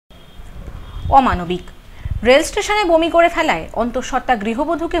অমানবিক। রেল স্টেশনে বমি করে ফেলায় অন্তঃসত্ত্বা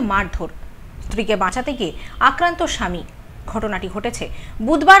গৃহবধূকে মারধর, স্ত্রীকে বাঁচাতে গিয়ে আক্রান্ত স্বামী। ঘটনাটি ঘটেছে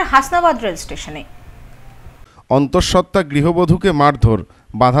বুধবার হাসনাবাদ রেল স্টেশনে। অন্তঃসত্ত্বা গৃহবধূকে মারধর,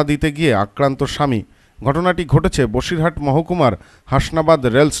 বাধা দিতে গিয়ে আক্রান্ত স্বামী। ঘটনাটি ঘটেছে বসিরহাট মহকুমার হাসনাবাদ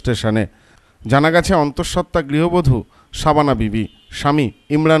রেল স্টেশনে। জানা গেছে, অন্তঃসত্ত্বা গৃহবধূ শাবানা বিবি স্বামী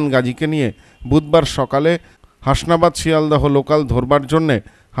ইমরান গাজীকে নিয়ে বুধবার সকালে হাসনাবাদ শিয়ালদহ লোকাল ধরবার জন্যে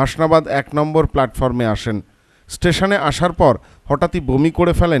হাসনাবাদ 1 নম্বর প্ল্যাটফর্মে আসেন। স্টেশনে আসার পর হঠাৎই বমি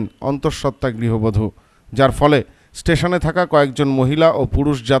করে ফেলেন অন্তঃসত্ত্বা গৃহবধূ, যার ফলে স্টেশনে থাকা কয়েকজন মহিলা ও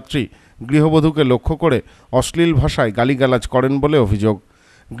পুরুষ যাত্রী গৃহবধূকে লক্ষ্য করে অশ্লীল ভাষায় গালিগালাজ করেন বলে অভিযোগ।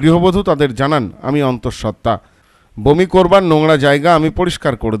 গৃহবধূ তাদের জানান, আমি অন্তঃসত্ত্বা, বমি করবার নোংরা জায়গা আমি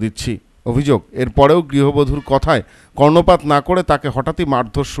পরিষ্কার করে দিচ্ছি। অভিযোগ, এরপরেও গৃহবধূর কথায় কর্ণপাত না করে তাকে হঠাৎই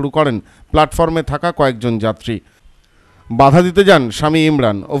মারধর শুরু করেন প্ল্যাটফর্মে থাকা কয়েকজন যাত্রী। বাধা দিতে যান স্বামী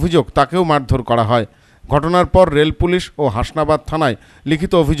ইমরান। অভিযোগ, তাকেও মারধর করা হয়। ঘটনার পর রেল পুলিশ ও হাসনাবাদ থানায়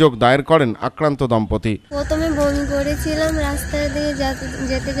লিখিত অভিযোগ দায়ের করেন আক্রান্ত দম্পতি। প্রথমে বমি করেছিলাম, রাস্তায় দিয়ে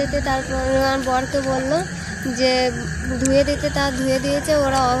যেতে যেতে তারপর আমার বরকে বললো যে ধুয়ে দিতে, তা ধুয়ে দিয়েছে।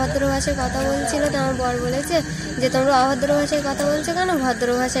 ওরা অভদ্র ভাষায় কথা বলছিল, তো আমার বর বলেছে যে তোমরা অভদ্র ভাষায় কথা বলছো কেন, ভদ্র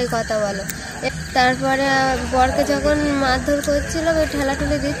ভাষায় কথা বলো। তারপরে বরকে যখন মারধর করছিল,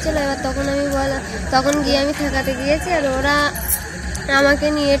 ঠেলাঠুলি দিচ্ছিল, এবার তখন গিয়ে আমি ঠেকাতে গিয়েছি, আর ওরা আমাকে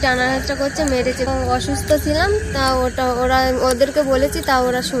নিয়ে টানাহাচড়া করছে, মেরেছে। অসুস্থ ছিলাম, তা ওদেরকে বলেছি, তা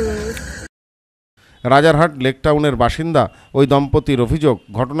ওরা শুনুনি। রাজারহাট লেকটাউনের বাসিন্দা ওই দম্পতির অভিযোগ,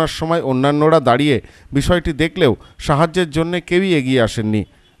 ঘটনার সময় অন্যান্যরা দাঁড়িয়ে বিষয়টি দেখলেও সাহায্যের জন্য কেউই এগিয়ে আসেননি।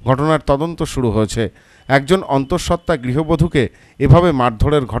 ঘটনার তদন্ত শুরু হয়েছে। একজন অন্তঃসত্ত্বা গৃহবধূকে এভাবে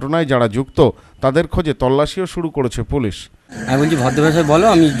মারধরের ঘটনায় যারা যুক্ত তাদের খোঁজে তল্লাশিও শুরু করেছে পুলিশ। আমি বলছি ভদ্র ভাষায় বলো,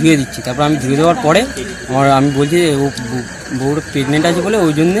 আমি ধুয়ে দিচ্ছি। তারপর আমি ধুয়ে দেওয়ার পরে আমি বলছি ও বউর প্রেগনেন্ট আছে বলে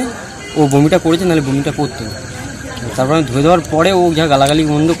ওই জন্যে ও বমিটা করেছে, নাহলে বমিটা করতো। তারপর আমি ধুয়ে দেওয়ার পরে ও যা গালাগালি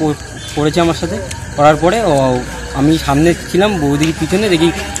বন্ধ করেছে আমার সাথে, করার পরে আমি সামনে ছিলাম, বৌদিকে পিছনে দেখি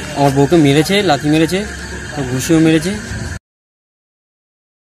আমার বউকে মেরেছে, লাথি মেরেছে, ঘুষিও মেরেছে।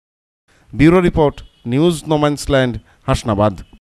 Bureau report, news no man's land, Hasnabad.